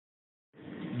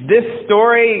This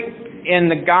story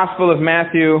in the Gospel of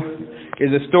Matthew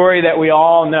is a story that we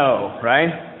all know,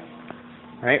 right?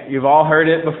 Right? You've all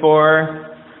heard it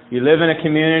before. You live in a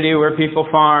community where people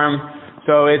farm,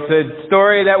 so it's a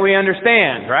story that we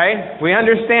understand, right? We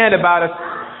understand about a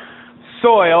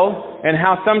soil and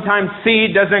how sometimes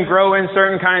seed doesn't grow in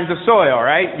certain kinds of soil,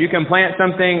 right? You can plant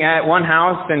something at one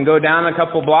house and go down a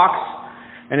couple blocks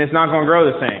and it's not going to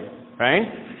grow the same, right?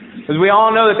 Because we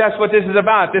all know that that's what this is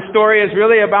about. This story is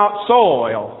really about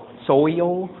soil.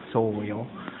 Soil.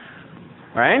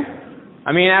 Right?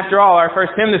 I mean, after all, our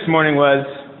first hymn this morning was,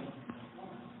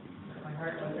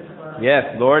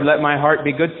 yes, Lord, let my heart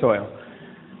be good soil.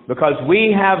 Because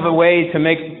we have a way to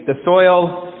make the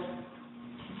soil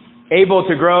able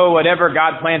to grow whatever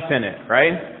God plants in it,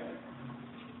 right?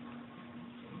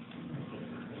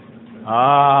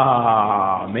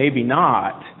 Maybe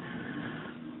not.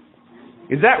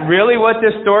 Is that really what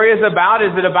this story is about?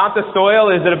 Is it about the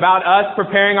soil? Is it about us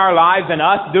preparing our lives and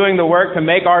us doing the work to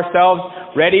make ourselves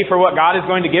ready for what God is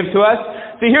going to give to us?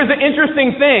 See, here's the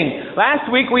interesting thing. Last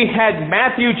week we had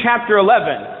Matthew chapter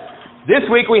 11. This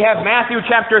week we have Matthew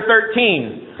chapter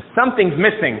 13. Something's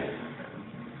missing.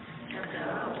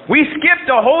 We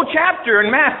skipped a whole chapter in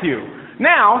Matthew.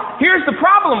 Now, here's the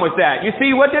problem with that. You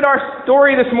see, what did our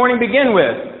story this morning begin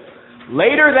with?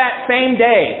 Later that same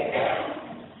day.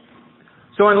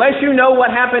 So unless you know what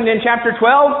happened in chapter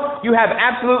 12, you have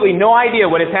absolutely no idea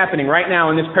what is happening right now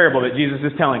in this parable that Jesus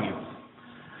is telling you.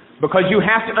 Because you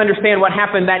have to understand what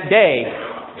happened that day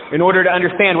in order to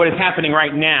understand what is happening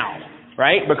right now.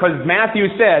 Right? Because Matthew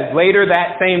says later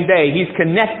that same day, he's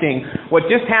connecting what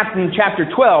just happened in chapter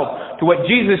 12 to what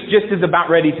Jesus just is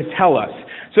about ready to tell us.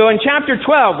 So in chapter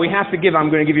 12, I'm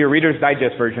going to give you a Reader's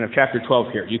Digest version of chapter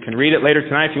 12 here. You can read it later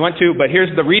tonight if you want to, but here's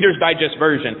the Reader's Digest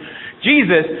version.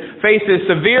 Jesus faces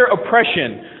severe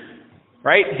oppression,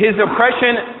 right? His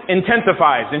oppression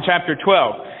intensifies in chapter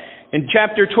 12. In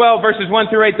chapter 12, verses 1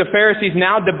 through 8, the Pharisees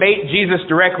now debate Jesus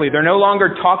directly. They're no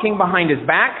longer talking behind his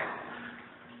back.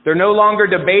 They're no longer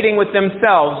debating with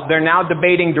themselves. They're now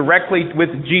debating directly with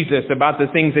Jesus about the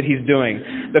things that he's doing.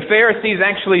 The Pharisees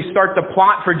actually start the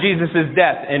plot for Jesus'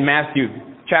 death in Matthew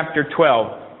chapter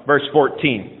 12, verse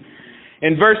 14.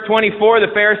 In verse 24, the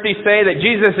Pharisees say that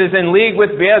Jesus is in league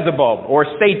with Beelzebub, or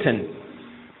Satan.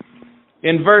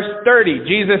 In verse 30,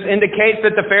 Jesus indicates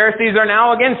that the Pharisees are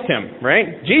now against him,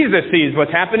 right? Jesus sees what's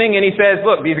happening and he says,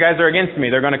 look, these guys are against me.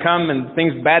 They're going to come and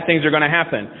bad things are going to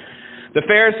happen. The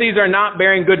Pharisees are not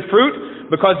bearing good fruit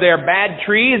because they are bad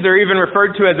trees. They're even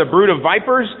referred to as a brood of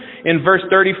vipers in verse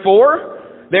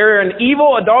 34. They're an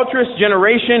evil, adulterous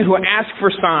generation who ask for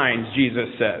signs,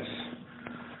 Jesus says.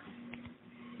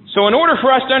 So in order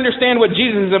for us to understand what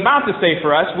Jesus is about to say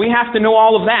for us, we have to know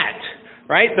all of that,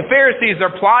 right? The Pharisees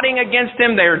are plotting against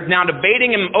him. They're now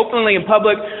debating him openly in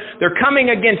public. They're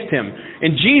coming against him.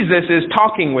 And Jesus is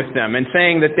talking with them and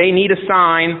saying that they need a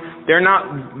sign. They're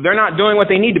not doing what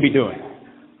they need to be doing,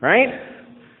 right?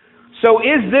 So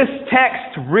is this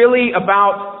text really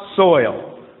about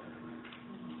soil?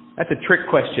 That's a trick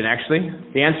question, actually.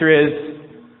 The answer is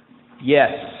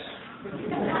yes.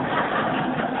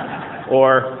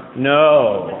 Or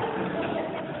no.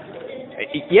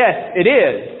 Yes, it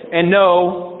is. And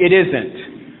no, it isn't.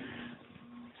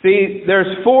 See,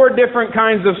 there's 4 different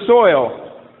kinds of soil.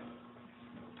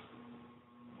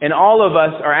 And all of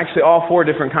us are actually all 4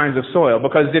 different kinds of soil.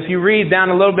 Because if you read down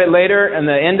a little bit later, and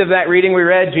the end of that reading we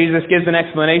read, Jesus gives an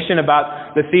explanation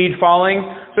about the seed falling.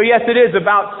 So yes, it is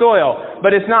about soil,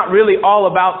 but it's not really all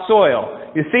about soil.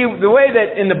 You see, the way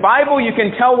that in the Bible you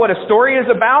can tell what a story is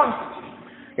about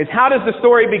is how does the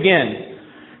story begin?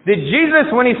 Did Jesus,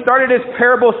 when he started his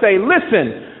parable, say,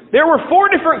 listen, there were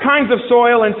 4 different kinds of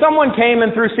soil and someone came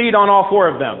and threw seed on all 4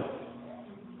 of them?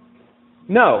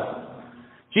 No.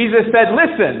 Jesus said,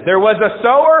 listen, there was a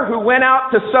sower who went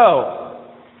out to sow.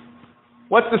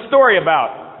 What's the story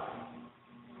about?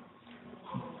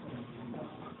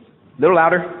 A little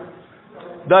louder.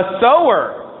 The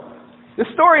sower. The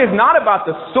story is not about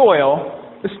the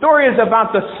soil. The story is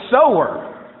about the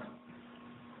sower.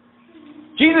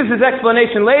 Jesus'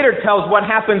 explanation later tells what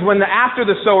happens after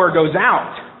the sower goes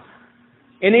out.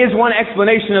 And is one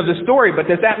explanation of the story, but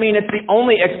does that mean it's the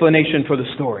only explanation for the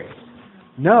story?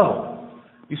 No.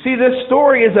 You see, this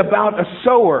story is about a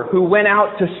sower who went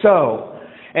out to sow.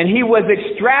 And he was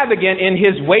extravagant in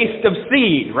his waste of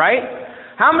seed, right?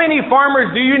 How many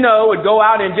farmers do you know would go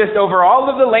out and just over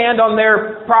all of the land on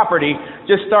their property,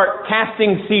 just start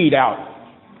casting seed out?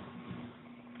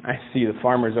 I see the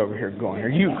farmers over here going, are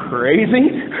you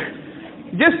crazy?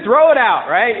 Just throw it out,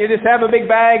 right? You just have a big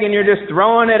bag and you're just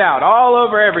throwing it out all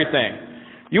over everything.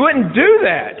 You wouldn't do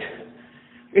that.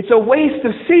 It's a waste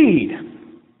of seed.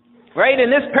 Right?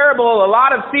 In this parable, a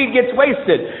lot of seed gets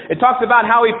wasted. It talks about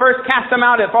how he first casts them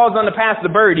out, it falls on the path, the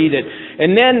bird eat it.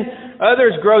 And then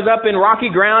others grows up in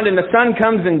rocky ground and the sun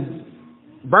comes and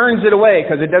burns it away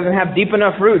because it doesn't have deep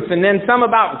enough roots. And then some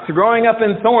about growing up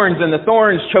in thorns and the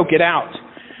thorns choke it out.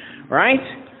 Right?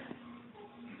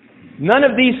 None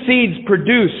of these seeds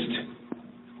produced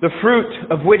the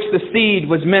fruit of which the seed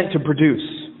was meant to produce.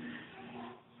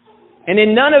 And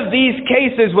in none of these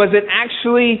cases was it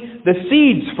actually the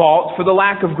seed's fault for the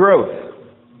lack of growth.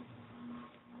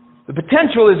 The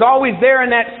potential is always there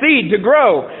in that seed to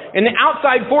grow. And the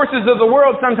outside forces of the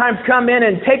world sometimes come in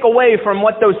and take away from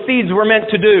what those seeds were meant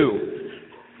to do.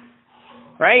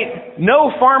 Right?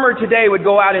 No farmer today would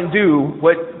go out and do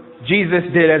what Jesus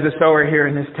did as a sower here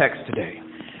in this text today.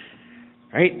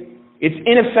 Right? It's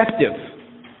ineffective.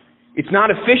 It's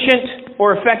not efficient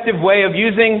or effective way of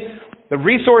using the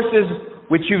resources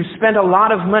which you've spent a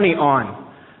lot of money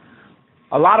on.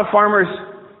 A lot of farmers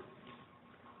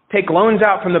take loans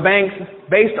out from the banks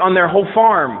based on their whole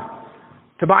farm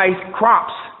to buy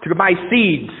crops, to buy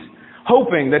seeds,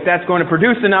 hoping that that's going to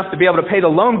produce enough to be able to pay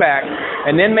the loan back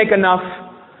and then make enough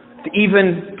to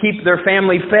even keep their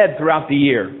family fed throughout the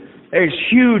year. There's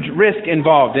huge risk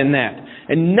involved in that.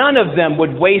 And none of them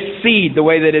would waste seed the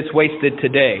way that it's wasted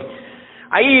today.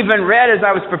 I even read as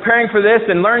I was preparing for this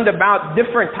and learned about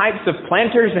different types of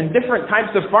planters and different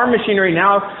types of farm machinery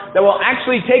now that will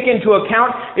actually take into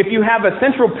account if you have a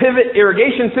central pivot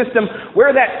irrigation system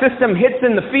where that system hits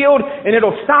in the field and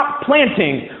it'll stop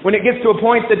planting when it gets to a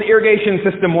point that the irrigation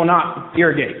system will not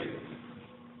irrigate.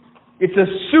 It's a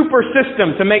super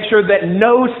system to make sure that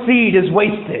no seed is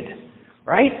wasted,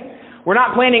 right? We're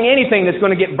not planting anything that's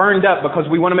going to get burned up because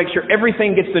we want to make sure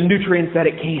everything gets the nutrients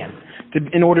that it can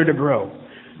in order to grow.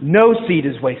 No seed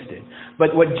is wasted.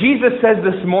 But what Jesus says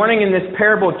this morning in this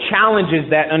parable challenges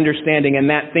that understanding and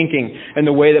that thinking and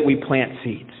the way that we plant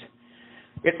seeds.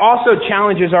 It also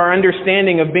challenges our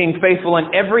understanding of being faithful in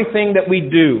everything that we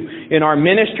do, in our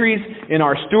ministries, in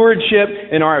our stewardship,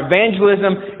 in our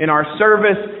evangelism, in our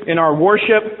service, in our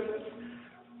worship.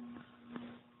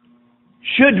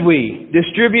 Should we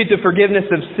distribute the forgiveness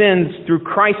of sins through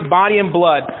Christ's body and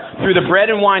blood, through the bread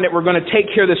and wine that we're going to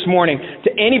take here this morning, to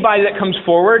anybody that comes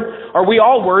forward? Are we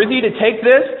all worthy to take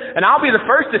this? And I'll be the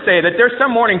first to say that there's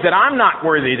some mornings that I'm not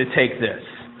worthy to take this.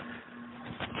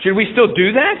 Should we still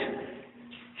do that?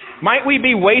 Might we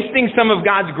be wasting some of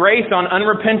God's grace on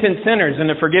unrepentant sinners and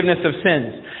the forgiveness of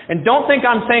sins? And don't think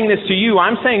I'm saying this to you,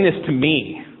 I'm saying this to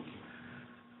me.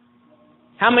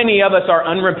 How many of us are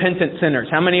unrepentant sinners?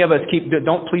 How many of us please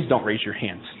don't raise your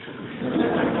hands.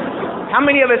 How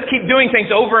many of us keep doing things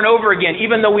over and over again,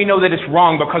 even though we know that it's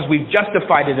wrong because we've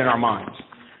justified it in our minds?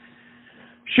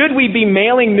 Should we be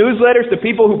mailing newsletters to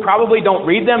people who probably don't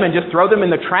read them and just throw them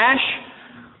in the trash?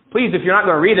 Please, if you're not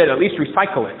going to read it, at least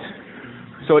recycle it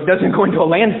so it doesn't go into a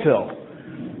landfill.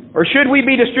 Or should we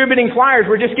be distributing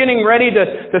flyers? We're just getting ready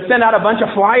to send out a bunch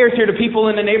of flyers here to people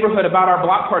in the neighborhood about our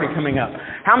block party coming up.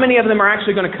 How many of them are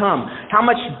actually going to come? How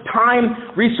much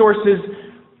time, resources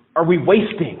are we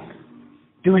wasting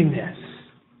doing this?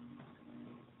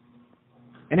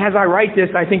 And as I write this,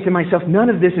 I think to myself, none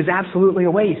of this is absolutely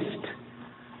a waste.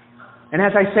 And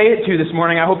as I say it to you this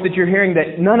morning, I hope that you're hearing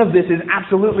that none of this is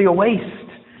absolutely a waste.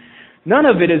 None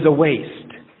of it is a waste.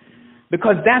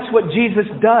 Because that's what Jesus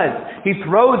does. He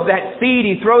throws that seed,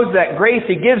 He throws that grace,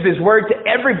 He gives His word to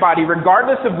everybody,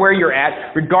 regardless of where you're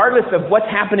at, regardless of what's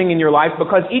happening in your life,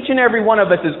 because each and every one of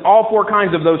us is all four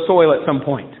kinds of those soil at some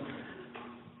point.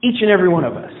 Each and every one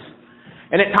of us.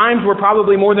 And at times we're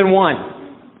probably more than one.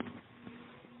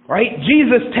 Right?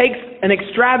 Jesus takes an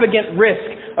extravagant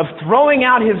risk of throwing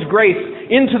out His grace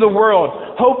into the world,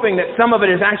 hoping that some of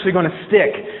it is actually going to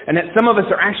stick, and that some of us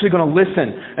are actually going to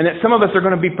listen, and that some of us are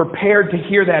going to be prepared to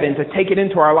hear that and to take it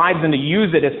into our lives and to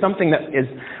use it as something that is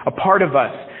a part of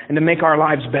us and to make our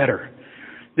lives better.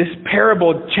 This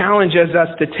parable challenges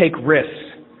us to take risks.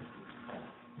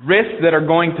 Risks that are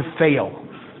going to fail.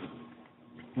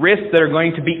 Risks that are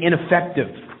going to be ineffective.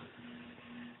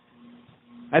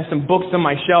 I have some books on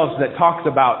my shelves that talks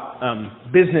about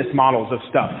business models of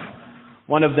stuff.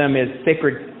 One of them is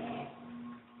Sacred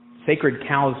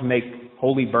Cows Make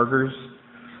Holy Burgers,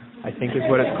 I think is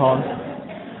what it's called.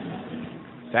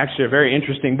 It's actually a very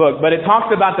interesting book. But it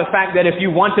talks about the fact that if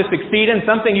you want to succeed in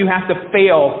something, you have to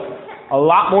fail a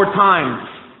lot more times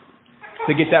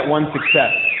to get that one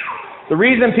success. The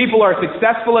reason people are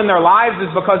successful in their lives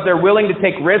is because they're willing to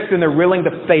take risks and they're willing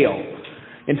to fail.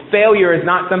 And failure is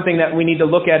not something that we need to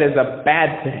look at as a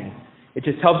bad thing. It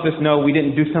just helps us know we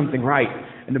didn't do something right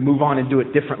and to move on and do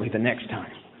it differently the next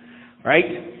time. Right?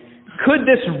 Could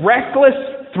this reckless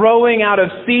throwing out of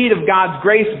seed of God's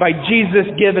grace by Jesus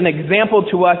give an example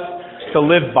to us to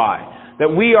live by. That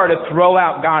we are to throw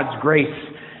out God's grace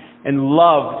and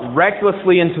love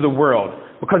recklessly into the world.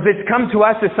 Because it's come to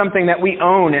us as something that we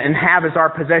own and have as our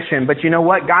possession. But you know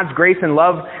what? God's grace and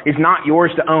love is not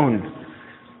yours to own.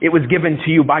 It was given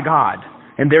to you by God.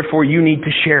 And therefore you need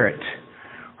to share it.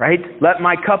 Right? Let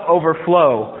my cup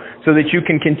overflow so that you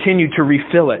can continue to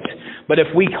refill it. But if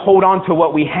we hold on to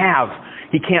what we have,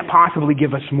 He can't possibly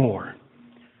give us more.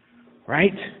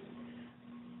 Right?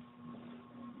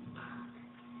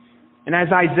 And as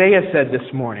Isaiah said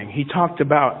this morning, he talked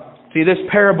about, see, this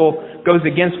parable goes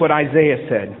against what Isaiah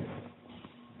said.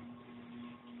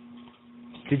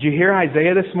 Did you hear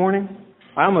Isaiah this morning?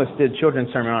 I almost did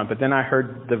children's sermon on it, but then I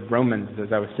heard the Romans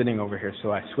as I was sitting over here,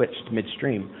 so I switched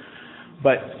midstream.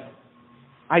 But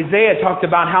Isaiah talked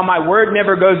about how my word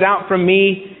never goes out from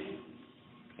me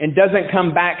and doesn't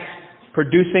come back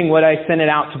producing what I sent it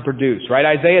out to produce, right?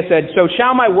 Isaiah said, so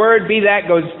shall my word be that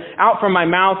goes out from my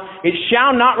mouth. It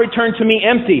shall not return to me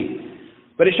empty,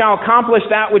 but it shall accomplish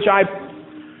that which I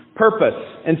purpose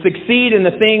and succeed in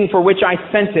the thing for which I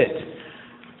sent it.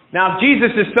 Now, if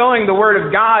Jesus is sowing the word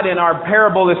of God in our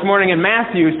parable this morning in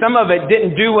Matthew, some of it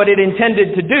didn't do what it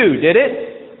intended to do, did it?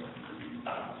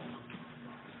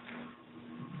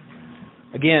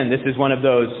 Again, this is one of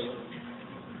those,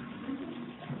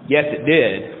 yes, it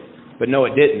did, but no,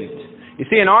 it didn't. You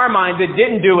see, in our minds, it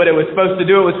didn't do what it was supposed to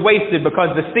do. It was wasted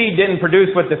because the seed didn't produce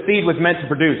what the seed was meant to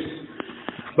produce.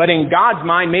 But in God's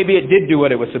mind, maybe it did do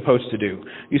what it was supposed to do.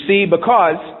 You see,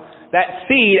 because that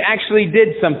seed actually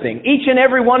did something. Each and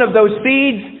every one of those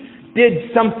seeds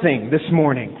did something this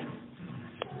morning.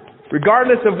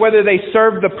 Regardless of whether they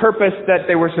served the purpose that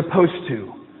they were supposed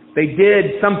to. They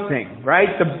did something,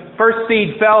 right? The first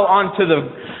seed fell onto the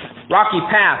rocky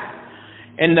path,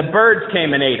 and the birds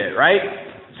came and ate it, right?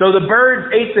 So the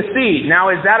birds ate the seed.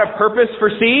 Now, is that a purpose for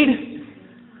seed?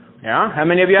 Yeah? How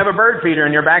many of you have a bird feeder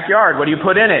in your backyard? What do you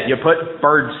put in it? You put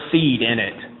bird seed in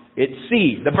it. It's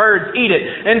seed. The birds eat it.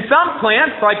 And some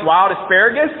plants, like wild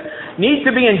asparagus, need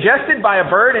to be ingested by a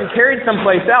bird and carried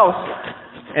someplace else,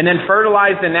 and then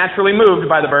fertilized and naturally moved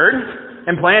by the bird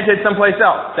and planted someplace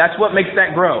else. That's what makes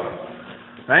that grow.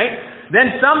 Right?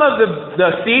 Then some of the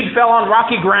seed fell on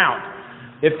rocky ground.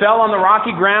 It fell on the rocky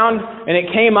ground, and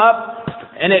it came up,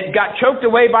 and it got choked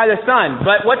away by the sun.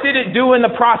 But what did it do in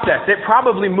the process? It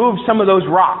probably moved some of those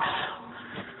rocks.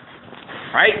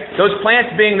 Right? Those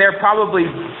plants being there probably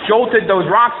jolted those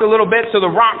rocks a little bit, so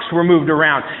the rocks were moved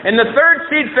around. And the third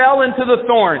seed fell into the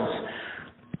thorns.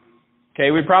 Okay,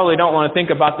 we probably don't want to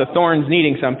think about the thorns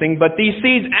needing something, but these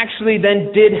seeds actually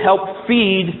then did help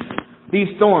feed these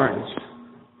thorns.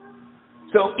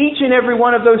 So each and every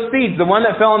one of those seeds, the one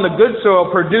that fell in the good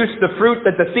soil, produced the fruit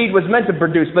that the seed was meant to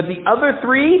produce. But the other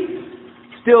three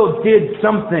still did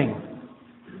something.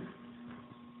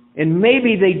 And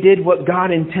maybe they did what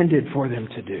God intended for them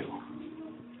to do.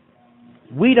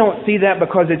 We don't see that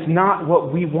because it's not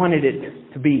what we wanted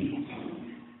it to be.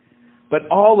 But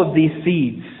all of these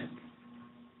seeds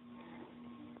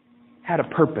had a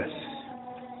purpose.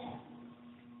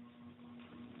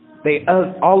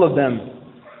 All of them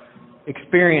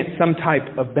experienced some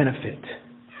type of benefit,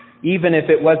 even if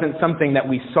it wasn't something that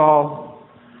we saw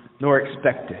nor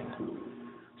expected.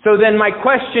 So then my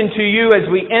question to you as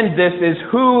we end this is,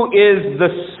 who is the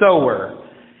sower?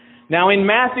 Now in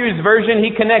Matthew's version,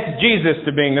 he connects Jesus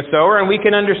to being the sower, and we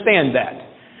can understand that,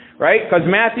 right? Because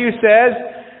Matthew says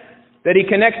that he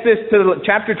connects this to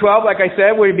chapter 12, like I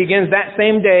said, where he begins that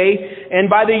same day. And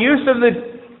by the use of the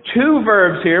two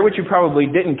verbs here, which you probably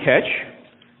didn't catch,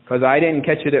 because I didn't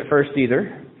catch it at first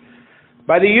either.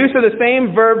 By the use of the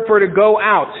same verb for to go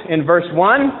out in verse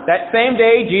 1, that same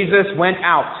day Jesus went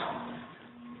out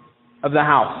of the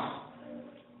house.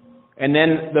 And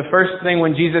then the first thing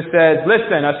when Jesus says,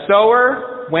 listen, a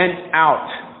sower went out.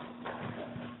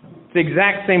 It's the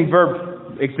exact same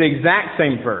verb. It's the exact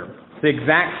same verb. It's the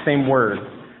exact same word.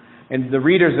 And the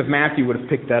readers of Matthew would have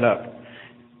picked that up.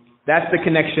 That's the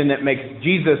connection that makes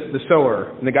Jesus the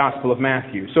sower in the Gospel of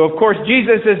Matthew. So, of course,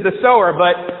 Jesus is the sower,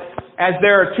 but as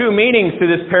there are two meanings to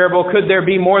this parable, could there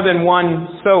be more than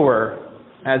one sower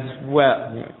as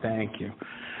well? Thank you.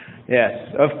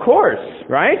 Yes, of course,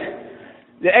 right?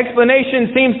 The explanation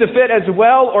seems to fit as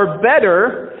well or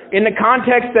better in the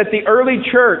context that the early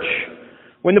church,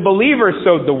 when the believers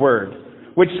sowed the word,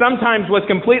 which sometimes was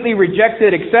completely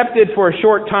rejected, accepted for a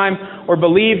short time, or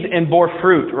believed and bore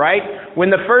fruit, right?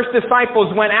 When the first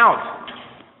disciples went out,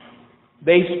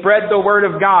 they spread the word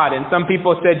of God, and some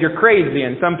people said, you're crazy,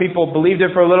 and some people believed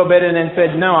it for a little bit and then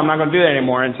said, no, I'm not going to do that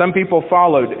anymore, and some people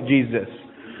followed Jesus,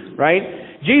 right?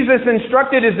 Jesus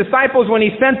instructed his disciples when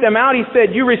he sent them out, he said,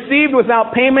 you received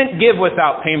without payment, give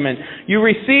without payment. You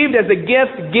received as a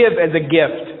gift, give as a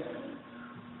gift.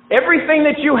 Everything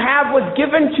that you have was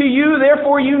given to you,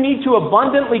 therefore you need to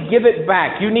abundantly give it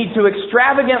back. You need to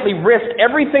extravagantly risk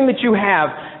everything that you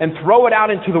have and throw it out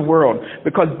into the world,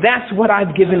 because that's what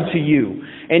I've given to you.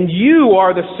 And you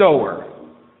are the sower.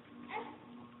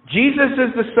 Jesus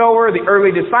is the sower, the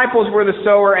early disciples were the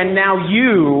sower, and now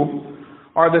you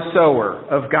are the sower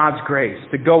of God's grace,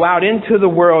 to go out into the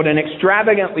world and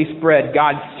extravagantly spread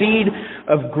God's seed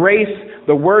of grace,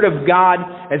 the Word of God,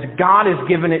 as God has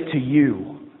given it to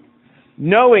you.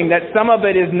 Knowing that some of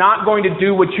it is not going to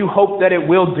do what you hope that it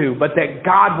will do, but that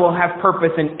God will have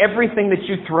purpose in everything that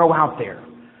you throw out there.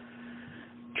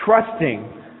 Trusting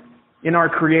in our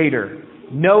Creator,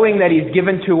 knowing that He's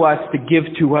given to us to give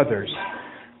to others.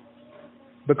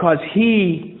 Because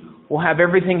He will have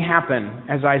everything happen,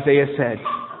 as Isaiah said,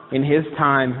 in His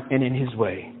time and in His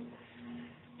way.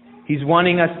 He's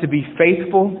wanting us to be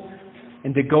faithful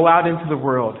and to go out into the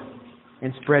world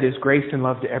and spread His grace and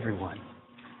love to everyone.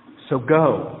 So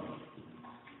go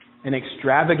and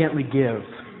extravagantly give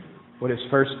what has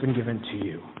first been given to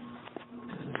you.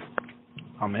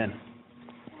 Amen.